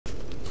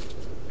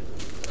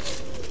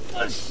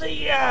let's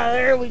see.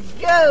 There we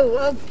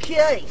go.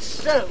 Okay,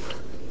 so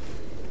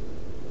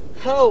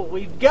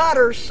we've got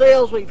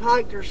ourselves, we've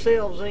hiked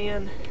ourselves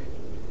in.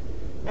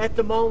 At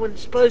the moment,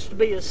 it's supposed to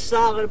be a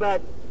solid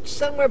about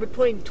somewhere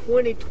between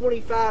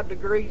 20-25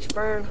 degrees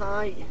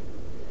Fahrenheit.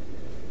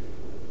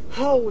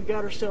 We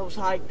got ourselves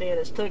hiked in.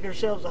 It's took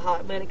ourselves a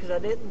hot minute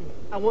because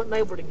I wasn't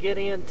able to get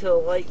in till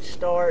a late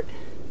start.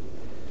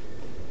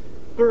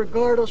 But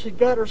regardless, we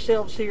got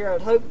ourselves here.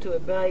 I'd hoped to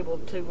have been able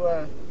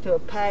to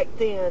have packed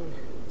in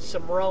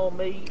some raw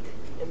meat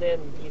and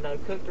then, you know,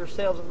 cooked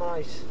ourselves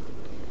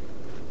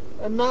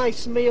a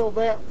nice meal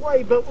that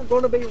way. But we're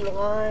going to be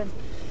relying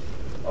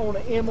on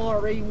an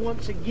MRE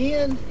once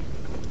again.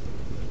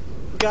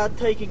 We got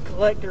to take and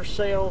collect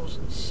ourselves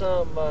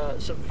some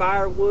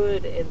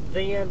firewood, and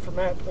then from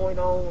that point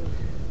on,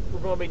 we're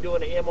going to be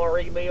doing an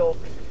MRE meal.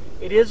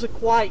 It is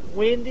quite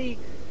windy,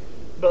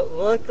 but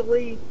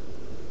luckily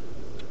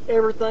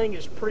everything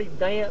is pretty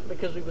damp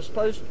because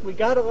we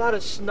got a lot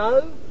of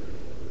snow,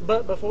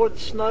 but before the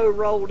snow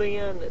rolled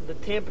in, the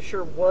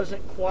temperature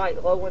wasn't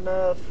quite low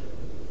enough.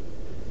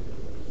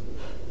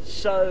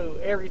 So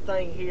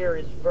everything here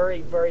is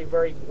very, very,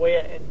 very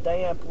wet and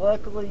damp.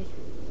 Luckily,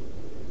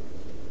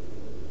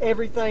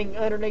 everything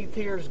underneath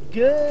here is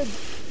good.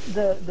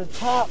 The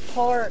top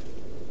part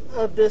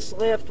of this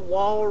left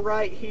wall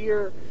right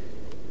here,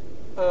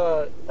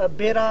 a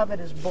bit of it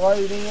is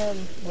blowed in,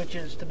 which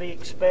is to be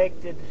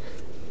expected.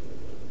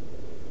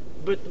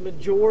 But the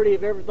majority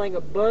of everything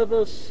above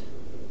us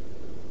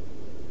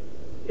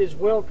is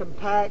well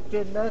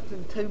compacted.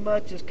 Nothing too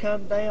much has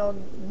come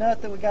down.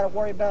 Nothing we got to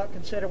worry about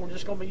considering we're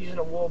just going to be using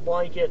a wool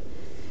blanket.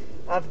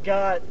 I've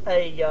got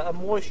a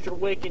moisture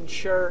wicking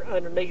shirt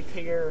underneath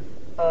here,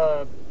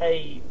 like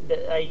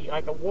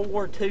a World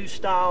War II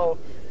style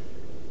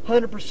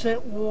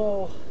 100%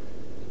 wool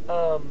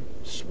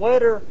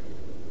sweater.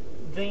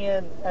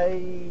 Then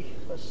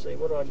let's see,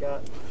 what do I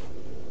got?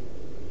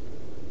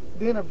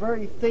 Then a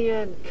very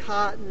thin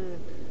cotton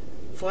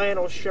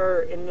flannel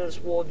shirt and this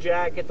wool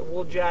jacket. The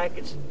wool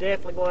jacket's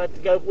definitely going to have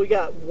to go. We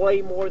got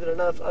way more than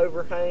enough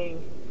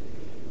overhang,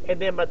 and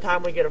then by the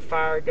time we get a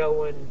fire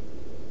going,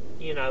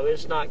 you know,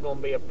 it's not going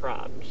to be a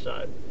problem.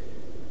 So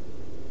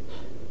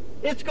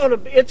it's going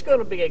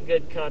to be a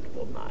good,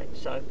 comfortable night.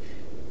 So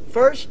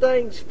first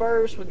things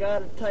first, we got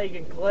to take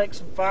and collect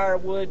some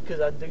firewood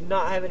because I do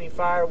not have any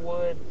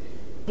firewood.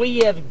 We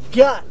have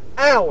got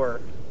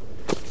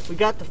we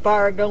got the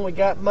fire going. We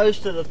got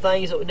most of the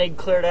things that we need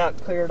cleared out.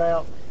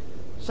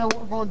 So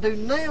what we're going to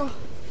do now,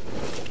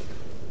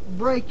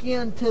 break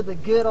into the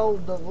good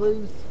old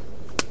Duluth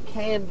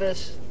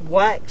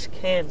wax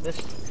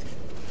canvas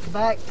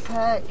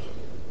backpack.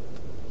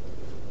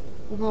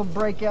 We're going to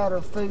break out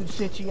our food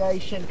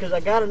situation because I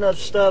got enough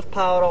stuff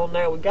piled on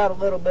there. We got a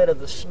little bit of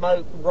the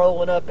smoke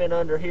rolling up in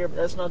under here, but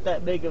that's not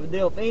that big of a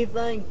deal. If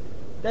anything,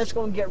 that's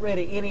going to get rid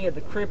of any of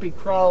the creepy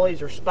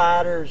crawlies or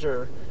spiders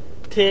or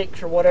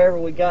ticks or whatever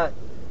we got,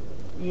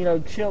 you know,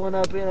 chilling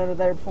up in under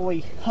there before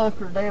we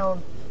hunker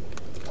down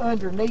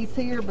underneath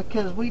here,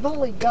 because we've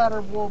only got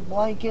our wool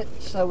blanket,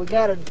 so we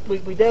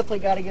definitely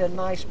got to get a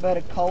nice bed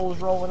of coals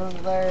rolling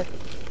under there.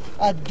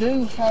 I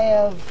do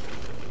have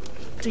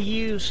to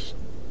use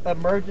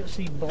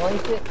emergency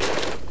blanket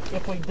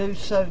if we do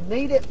so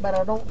need it, but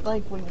I don't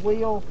think we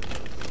will.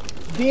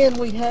 Then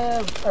we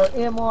have our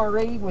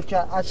MRE, which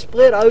I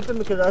split open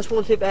because I just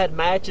wanted to see if it had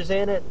matches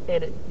in it,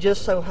 and it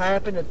just so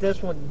happened that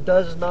this one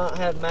does not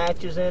have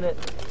matches in it.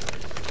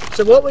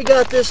 So what we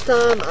got this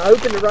time, I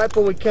opened it right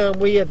before we come.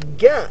 We have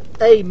got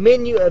a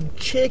menu of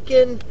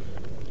chicken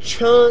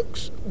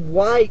chunks,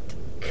 white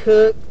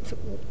cooked,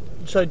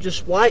 so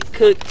just white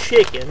cooked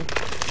chicken.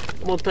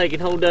 I'm gonna take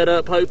and hold that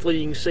up. Hopefully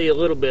you can see a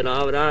little bit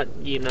of it.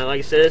 You know, like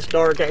I said, it's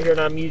dark out here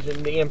and I'm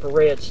using the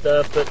infrared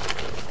stuff, but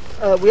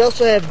we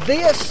also have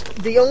this.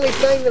 The only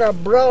thing that I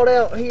brought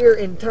out here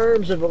in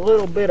terms of a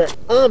little bit of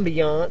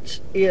ambiance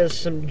is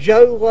some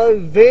Jolo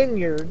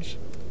Vineyards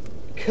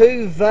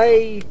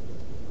Cuvée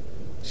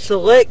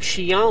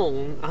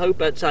Selection. I hope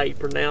that's how you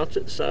pronounce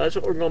it. So that's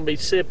what we're going to be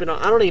sipping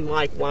on. I don't even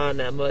like wine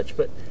that much,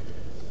 but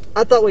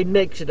I thought we'd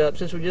mix it up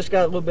since we just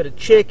got a little bit of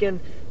chicken.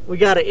 We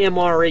got an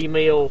MRE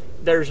meal.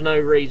 There's no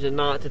reason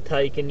not to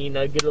take and, you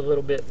know, get a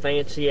little bit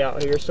fancy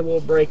out here. So we'll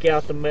break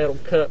out the metal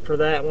cup for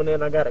that one.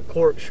 Then I got a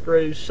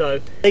corkscrew.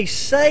 So they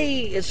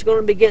say it's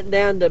going to be getting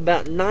down to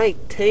about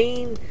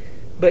 19,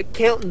 but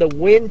counting the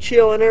wind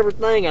chill and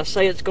everything, I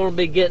say it's going to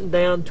be getting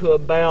down to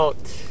about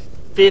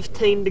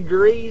 15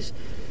 degrees.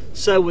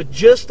 So with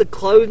just the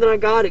clothing I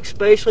got,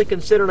 especially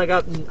considering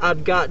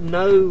I've got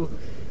no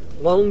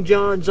long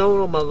johns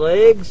on my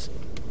legs,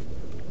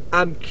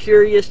 I'm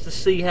curious to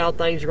see how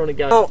things are going to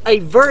go. Oh, a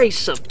very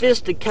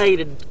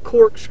sophisticated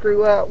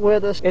corkscrew out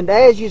with us, and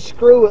as you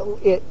screw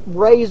it, it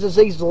raises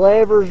these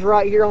levers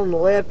right here on the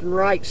left and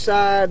right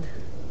side,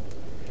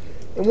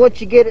 and once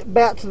you get it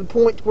about to the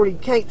point where you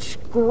can't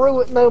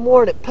screw it no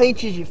more and it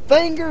pinches your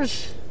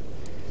fingers,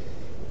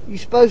 you're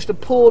supposed to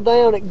pull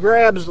down. It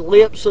grabs the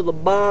lips of the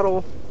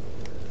bottle,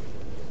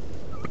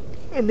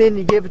 and then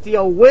you give it the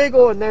old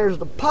wiggle, and there's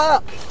the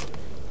pop.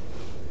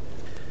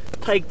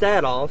 take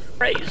that off.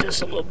 Raise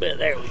this a little bit.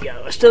 There we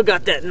go. I still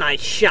got that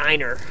nice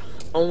shiner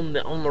on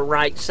the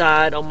right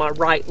side, on my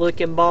right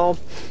looking ball.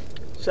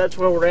 So that's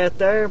where we're at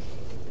there.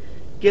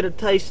 Get a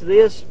taste of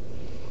this.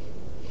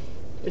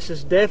 This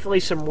is definitely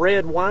some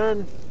red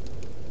wine.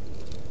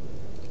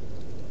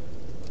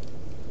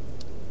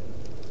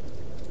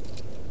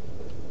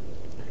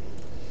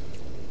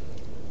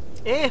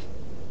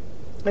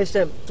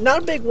 Listen,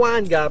 not a big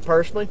wine guy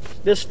personally.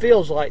 This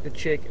feels like the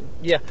chicken.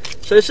 Yeah.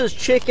 So this is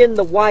chicken,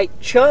 the white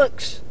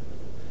chunks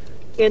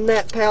in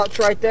that pouch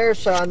right there.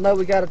 So I know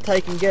we got to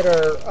take and get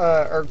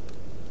our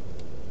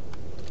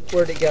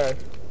where'd it go?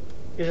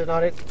 Is it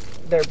not it?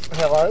 There.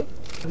 Hello.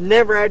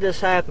 Never had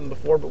this happen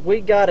before, but we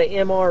got an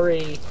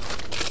MRE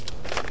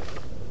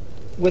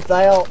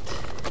without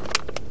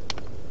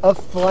a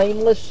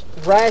flameless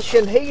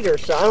ration heater.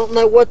 So I don't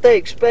know what they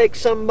expect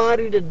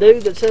somebody to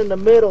do that's in the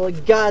middle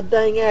of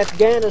goddamn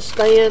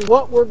Afghanistan.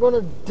 What we're going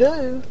to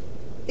do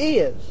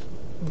is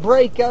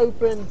break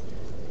open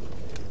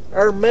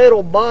our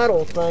metal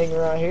bottle thing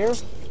right here,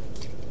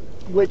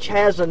 which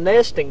has a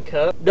nesting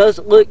cup.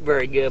 Doesn't look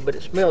very good, but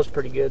it smells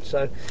pretty good.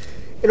 So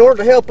in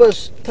order to help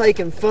us take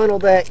and funnel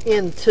that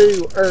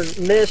into our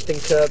nesting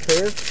cup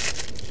here,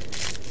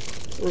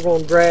 we're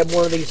going to grab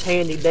one of these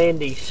handy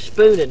dandy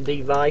spooning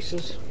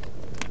devices.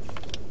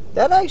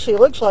 That actually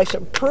looks like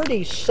some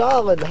pretty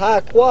solid,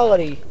 high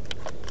quality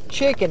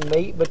chicken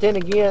meat, but then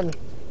again,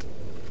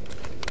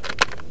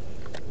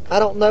 I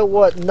don't know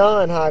what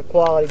non-high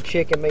quality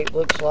chicken meat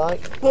looks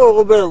like. Put a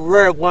little bit of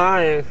red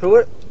wine into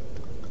it.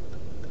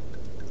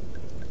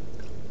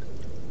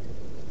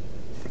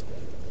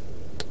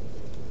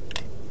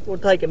 We'll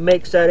take and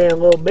mix that in a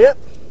little bit.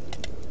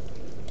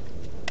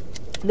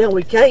 Now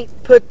we can't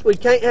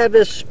have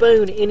this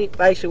spoon in it.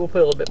 Basically, we'll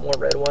put a little bit more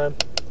red wine.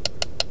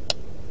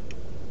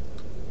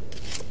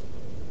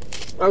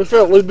 Like I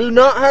said, we do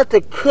not have to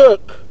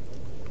cook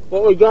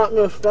what we got in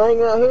this thing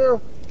right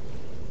here.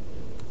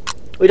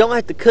 We don't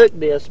have to cook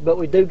this, but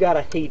we do got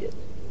to heat it.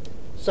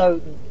 So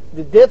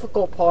the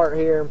difficult part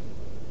here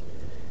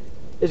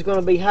is going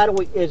to be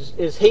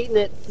is heating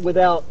it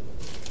without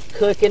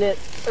cooking it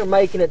or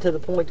making it to the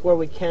point where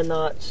we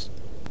cannot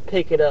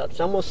pick it up.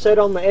 So I'm going to set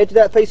on the edge of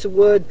that piece of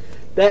wood.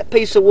 That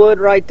piece of wood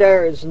right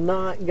there is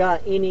not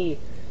got any,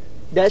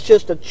 that's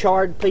just a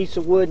charred piece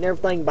of wood, and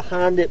everything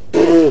behind it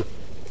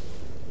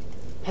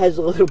has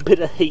a little bit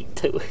of heat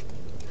to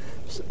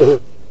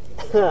it.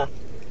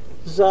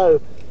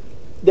 So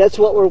that's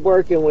what we're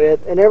working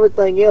with, and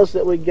everything else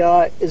that we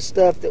got is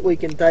stuff that we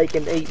can take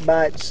and eat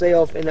by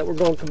itself and that we're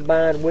going to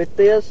combine with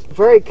this.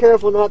 Very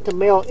careful not to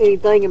melt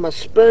anything in my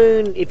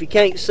spoon. If you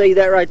can't see,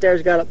 that right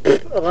there's got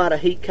a lot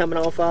of heat coming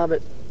off of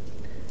it,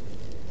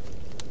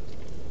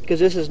 because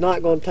this is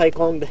not going to take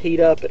long to heat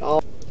up at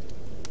all.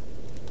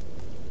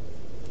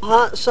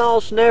 Hot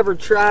sauce, never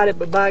tried it,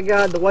 but by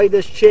God, the way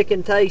this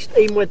chicken tastes,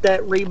 even with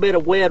that wee bit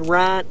of red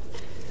wine,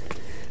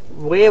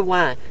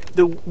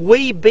 the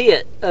wee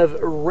bit of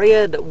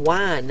red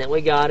wine that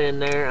we got in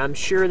there, I'm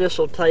sure this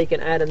will take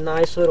and add a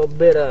nice little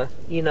bit of,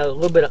 you know, a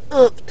little bit of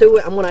oomph to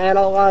it. I'm going to add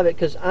all of it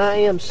because I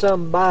am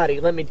somebody,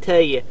 let me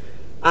tell you.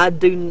 I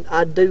do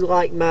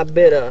like my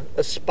bit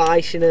of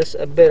spiciness,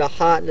 a bit of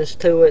hotness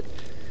to it.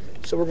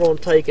 So we're going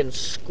to take and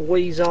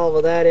squeeze all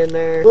of that in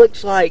there. It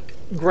looks like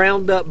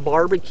ground up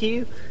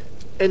barbecue,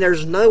 and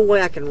there's no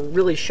way I can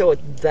really show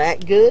it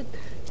that good.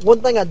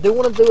 One thing I do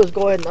want to do is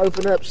go ahead and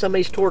open up some of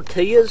these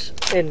tortillas,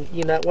 and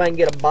you know, that way I can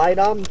get a bite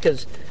of them,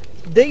 because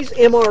these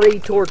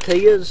MRE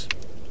tortillas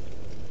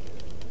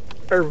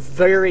are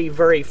very,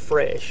 very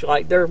fresh.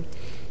 Like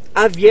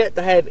I've yet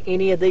to have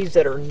any of these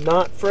that are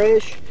not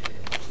fresh.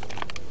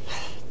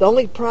 The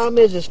only problem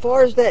is, as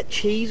far as that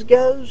cheese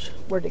goes,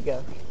 where'd it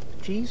go?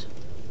 Cheese?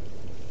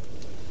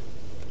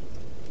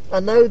 I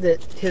know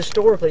that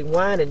historically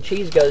wine and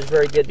cheese goes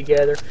very good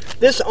together.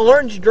 This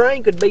orange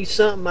drink would be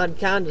something I'd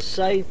kind of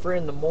save for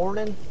in the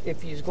morning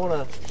if you's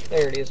gonna,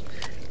 there it is.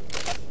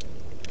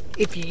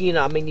 If you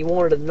know, I mean, you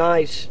wanted a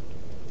nice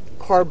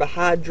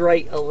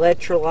carbohydrate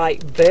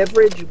electrolyte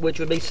beverage, which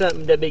would be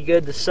something that'd be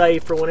good to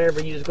save for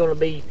whenever you're gonna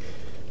be,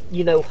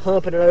 you know,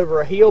 humping it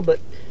over a hill.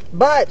 But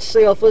by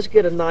itself, let's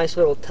get a nice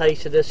little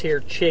taste of this here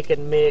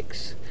chicken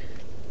mix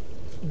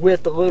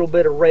with a little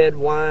bit of red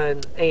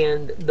wine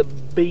and the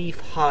beef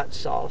hot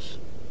sauce.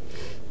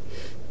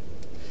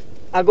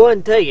 I'll go ahead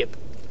and tell you,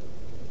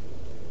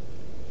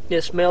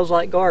 it smells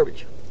like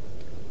garbage.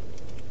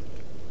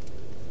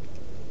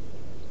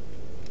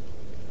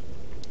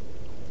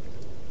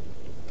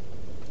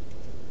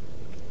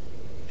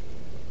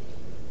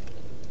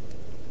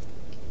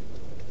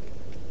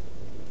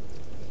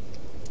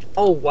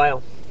 Oh,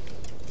 wow.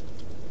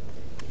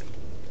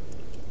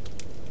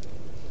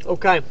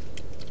 Okay.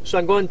 So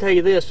I'm going to tell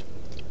you this.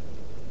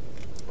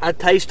 I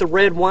taste the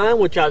red wine,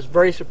 which I was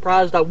very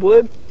surprised I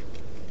would.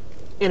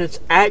 And it's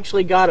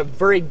actually got a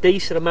very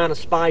decent amount of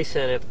spice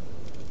in it.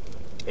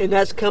 And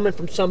that's coming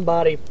from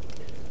somebody,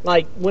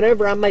 like,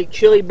 whenever I make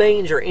chili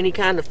beans or any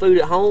kind of food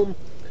at home,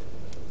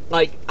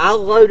 like, I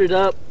load it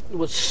up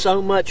with so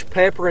much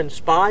pepper and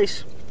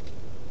spice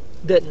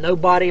that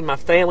nobody in my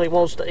family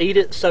wants to eat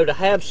it. So to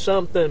have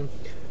something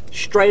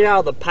straight out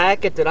of the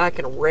packet that I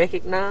can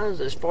recognize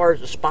as far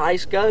as the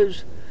spice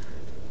goes,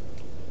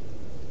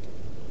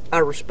 I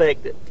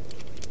respect it.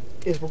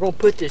 Is we're going to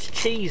put this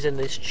cheese in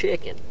this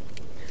chicken,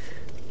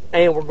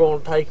 and we're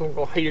going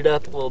to heat it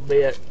up a little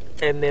bit,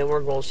 and then we're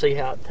going to see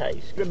how it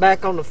tastes. Put it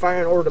back on the fire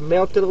in order to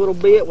melt it a little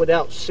bit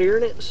without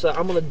searing it. So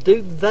I'm going to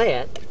do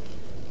that,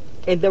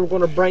 and then we're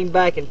going to bring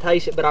back and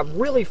taste it. But I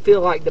really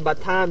feel like that by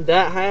the time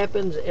that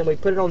happens and we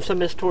put it on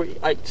some of this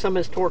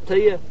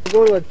tortilla, we're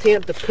going to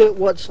attempt to put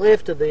what's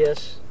left of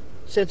this,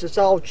 since it's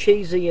all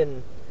cheesy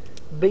and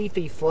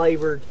beefy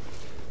flavored,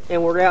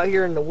 and we're out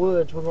here in the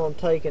woods, we're going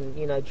to take and,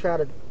 you know, try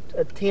to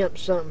attempt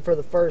something for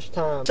the first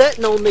time.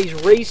 Setting on these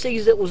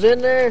Reese's that was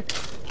in there,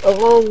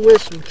 along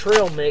with some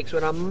trail mix,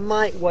 but I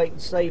might wait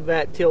and save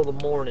that till the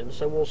morning,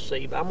 so we'll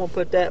see. But I'm gonna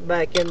put that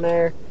back in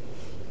there,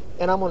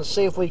 and I'm gonna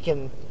see if we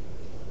can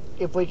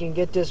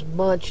get this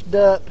bunched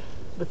up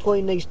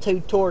between these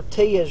two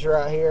tortillas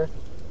right here.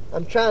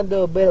 I'm trying to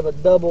do a bit of a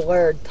double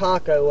layered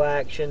taco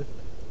action.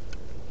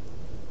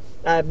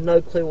 I have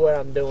no clue what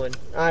I'm doing.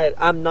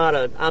 I'm not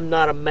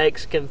a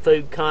Mexican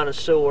food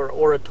connoisseur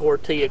or a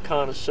tortilla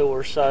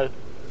connoisseur, so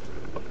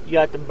you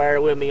have to bear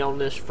with me on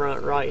this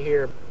front right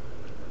here.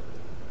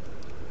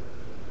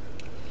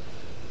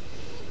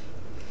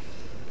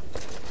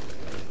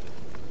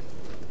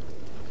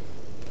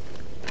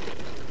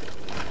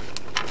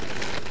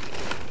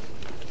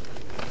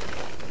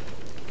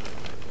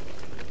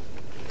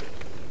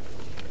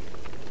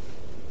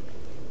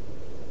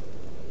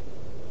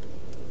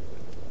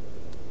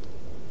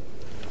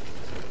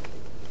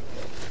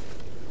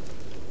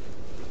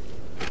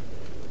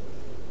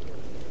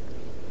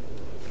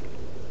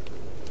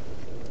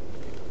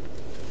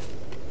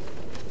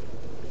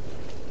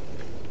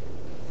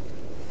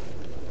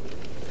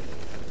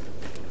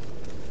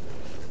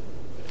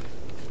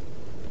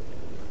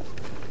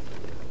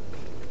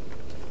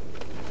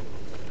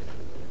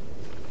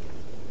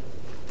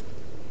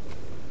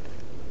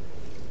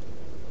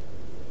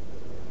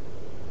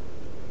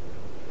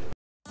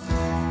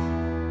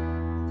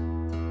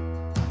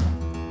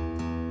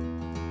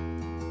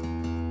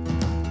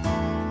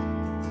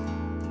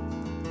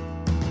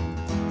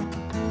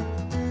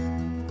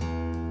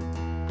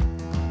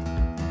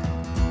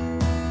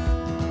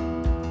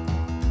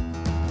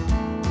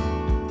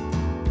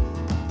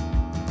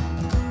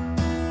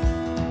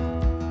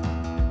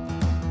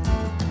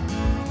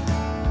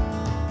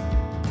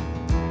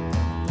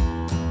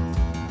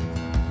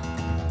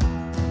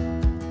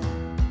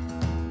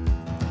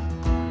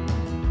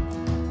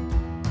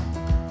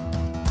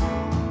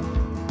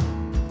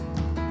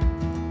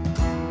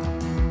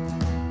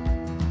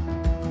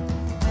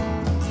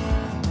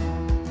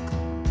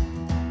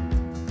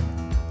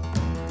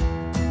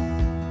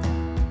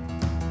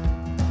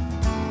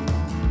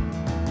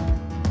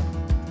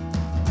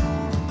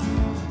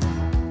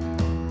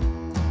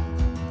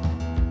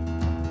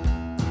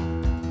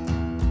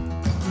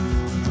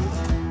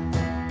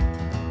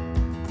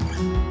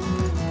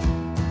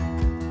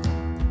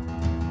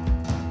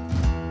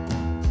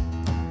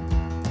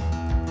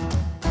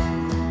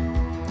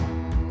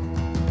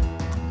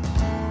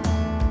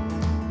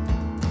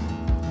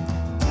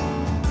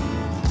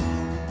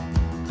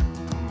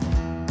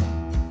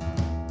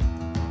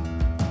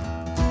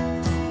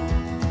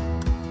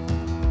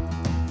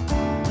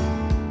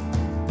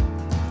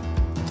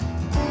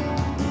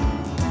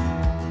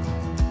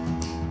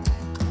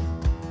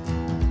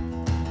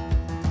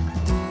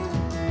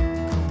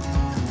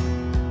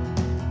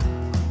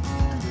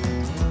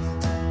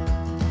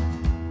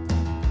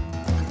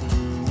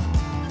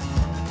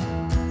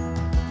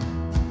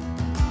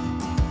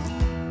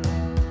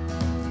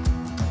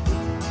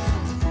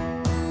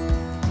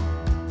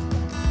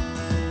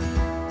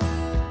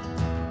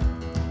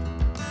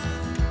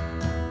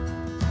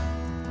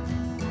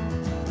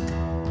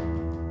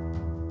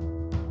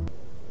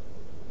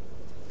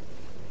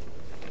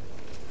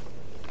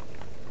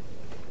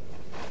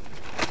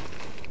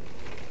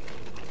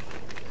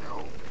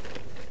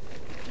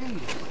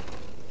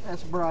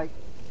 That's bright.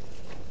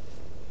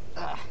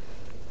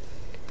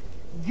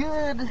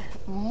 Good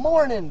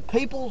morning,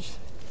 peoples.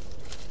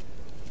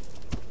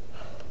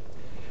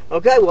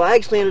 Okay, well, I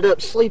actually ended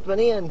up sleeping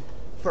in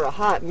for a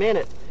hot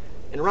minute,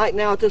 and right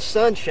now with this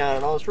sun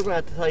shining on us, we're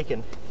going to have to take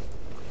and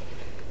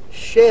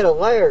shed a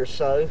layer or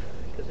so,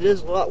 because it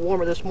is a lot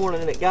warmer this morning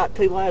than it got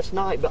to last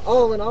night. But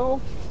all in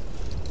all,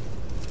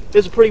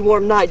 it's a pretty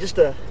warm night, just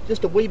a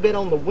wee bit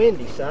on the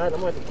windy side. I'm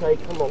going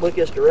to look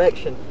this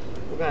direction.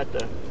 We're going to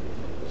have to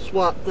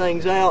swap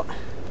things out.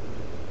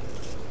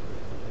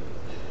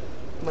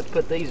 I'm going to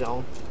put these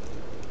on.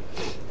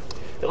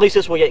 At least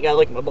this way you ain't got to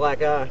look at my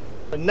black eye.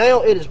 And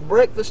now it is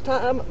breakfast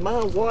time.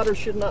 My water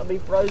should not be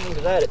frozen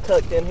because I had it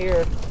tucked in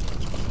here.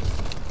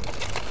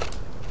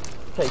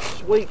 Tastes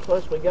sweet,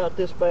 plus we got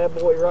this bad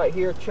boy right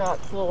here chock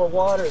full of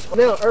water.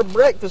 Now our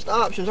breakfast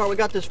options are, we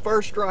got this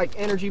First Strike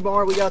energy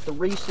bar, we got the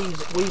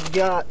Reese's, we've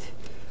got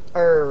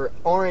or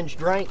orange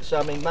drink, so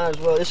I mean, might as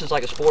well. This is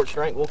like a sports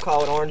drink. We'll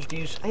call it orange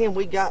juice. And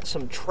we got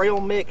some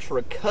trail mix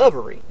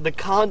recovery. The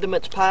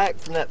condiments pack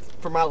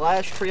from my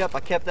last trip, I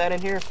kept that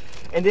in here.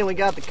 And then we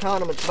got the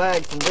condiments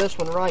bag from this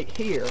one right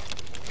here.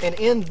 And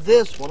in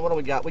this one, what do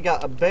we got? We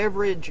got a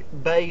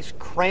beverage-based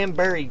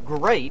cranberry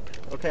grape.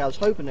 Okay, I was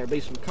hoping there'd be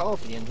some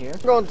coffee in here.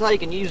 We're going to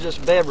take and use this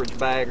beverage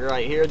bag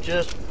right here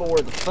just for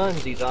the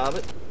funsies of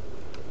it.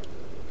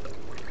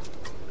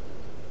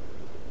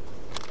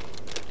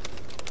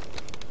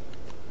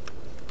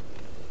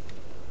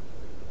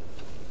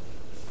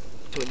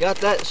 So we got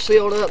that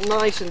sealed up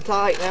nice and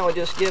tight. Now we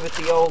just give it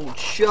the old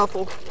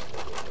shuffle.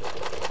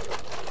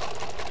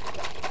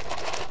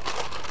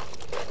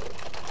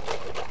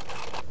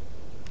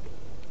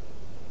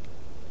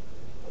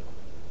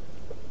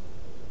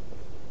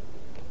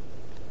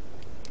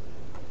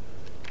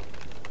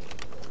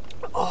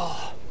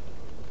 Oh,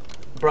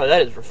 bro,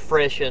 that is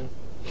refreshing.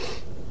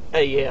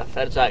 AF,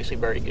 that is actually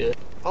very good.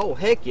 Oh,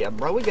 heck yeah,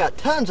 bro. We got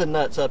tons of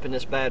nuts up in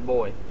this bad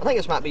boy. I think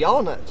this might be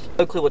all nuts.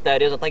 No clue what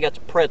that is. I think that's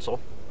a pretzel.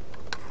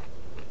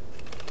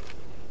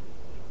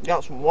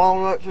 Got some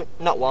walnuts,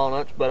 not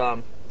walnuts,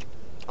 but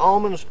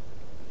almonds.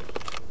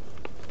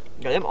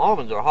 Yeah, them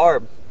almonds are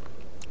hard.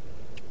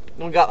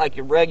 Then we got like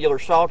your regular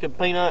salted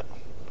peanut.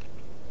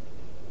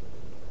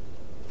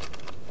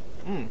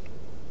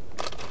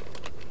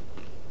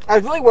 I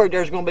was really worried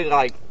there's gonna be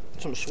like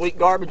some sweet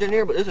garbage in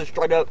here, but this is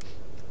straight up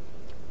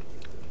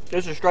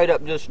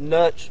just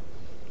nuts.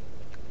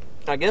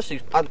 I guess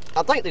these, I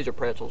think these are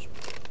pretzels.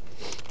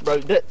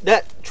 Bro,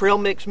 that trail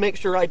mix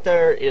mixture right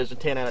there is a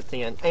 10 out of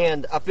 10.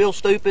 And I feel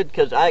stupid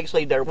because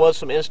actually there was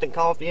some instant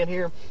coffee in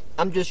here.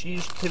 I'm just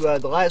used to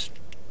the last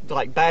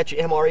like batch of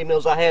MRE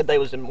meals I had, they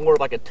was in more of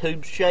like a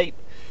tube shape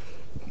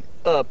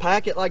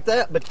packet like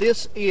that. But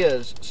this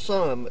is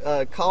some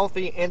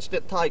coffee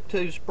instant type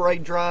 2 spray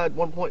dried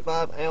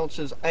 1.5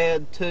 ounces,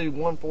 add to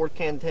 1/4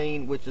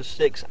 canteen, which is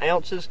 6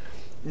 ounces.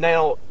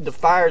 Now the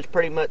fire is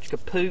pretty much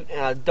kaput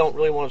and I don't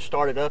really want to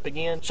start it up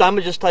again, so I'm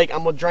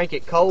gonna drink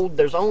it cold.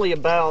 There's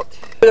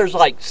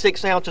like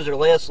 6 ounces or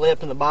less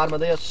left in the bottom of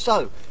this,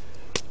 so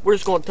we're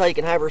just going to take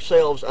and have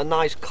ourselves a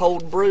nice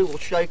cold brew. We'll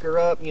shake her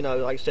up, you know,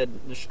 like I said,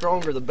 the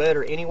stronger the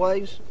better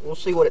anyways. We'll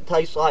see what it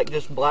tastes like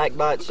just black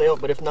by itself,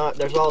 but if not,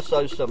 there's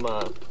also some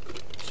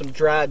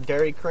dried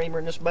dairy creamer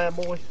in this bad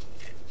boy.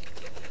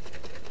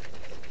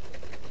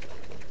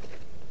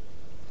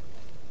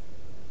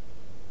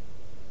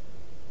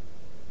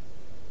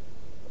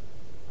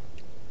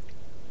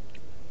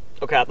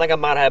 Okay, I think I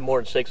might have more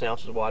than 6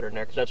 ounces of water in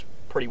there because that's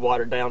pretty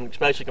watered down,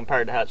 especially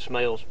compared to how it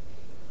smells.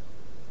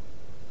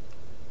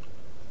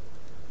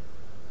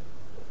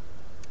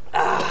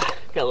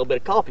 Got a little bit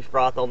of coffee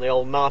froth on the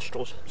old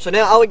nostrils. So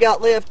now all we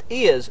got left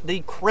is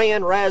the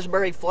cran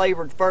raspberry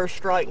flavored First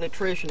Strike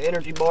Nutrition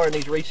Energy Bar and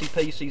these Reese's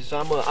Pieces. So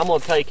I'm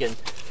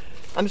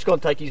just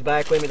gonna take these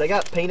back with me. They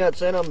got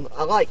peanuts in them.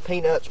 I like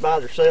peanuts by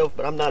themselves,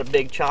 but I'm not a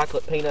big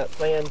chocolate peanut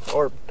fan,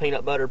 or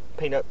peanut butter,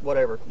 peanut,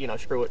 whatever, you know,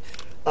 screw it.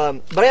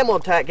 But I am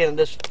gonna tack in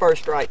this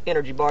First Strike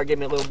Energy Bar, give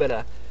me a little bit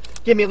of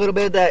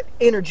that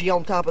energy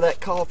on top of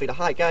that coffee to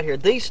hike out here.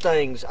 These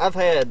things, I've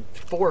had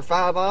 4 or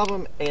 5 of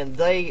them, and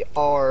they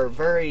are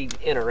very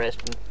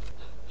interesting.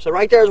 So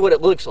right there is what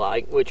it looks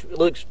like, which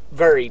looks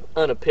very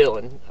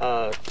unappealing.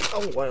 Oh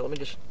well,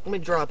 let me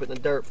drop it in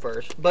the dirt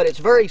first. But it's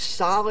very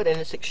solid and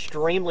it's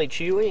extremely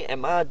chewy,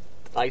 and like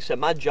I said,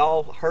 my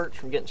jaw hurts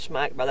from getting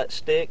smacked by that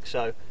stick.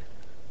 So,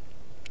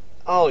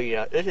 oh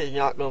yeah, this is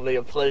not going to be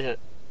a pleasant.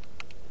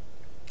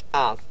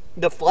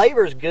 The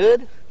flavor is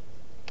good,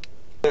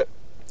 but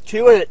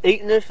chewing and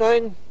eating this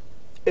thing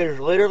is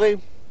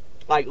literally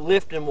like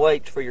lifting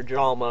weights for your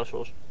jaw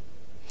muscles.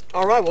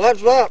 All right, well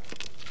that's that.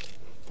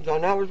 So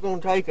now we're just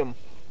going to take them.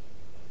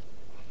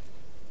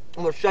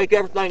 I'm going to shake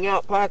everything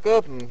out, pack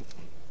up, and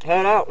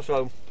head out.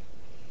 So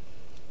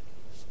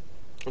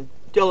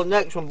until the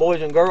next one,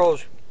 boys and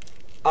girls,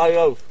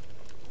 adios.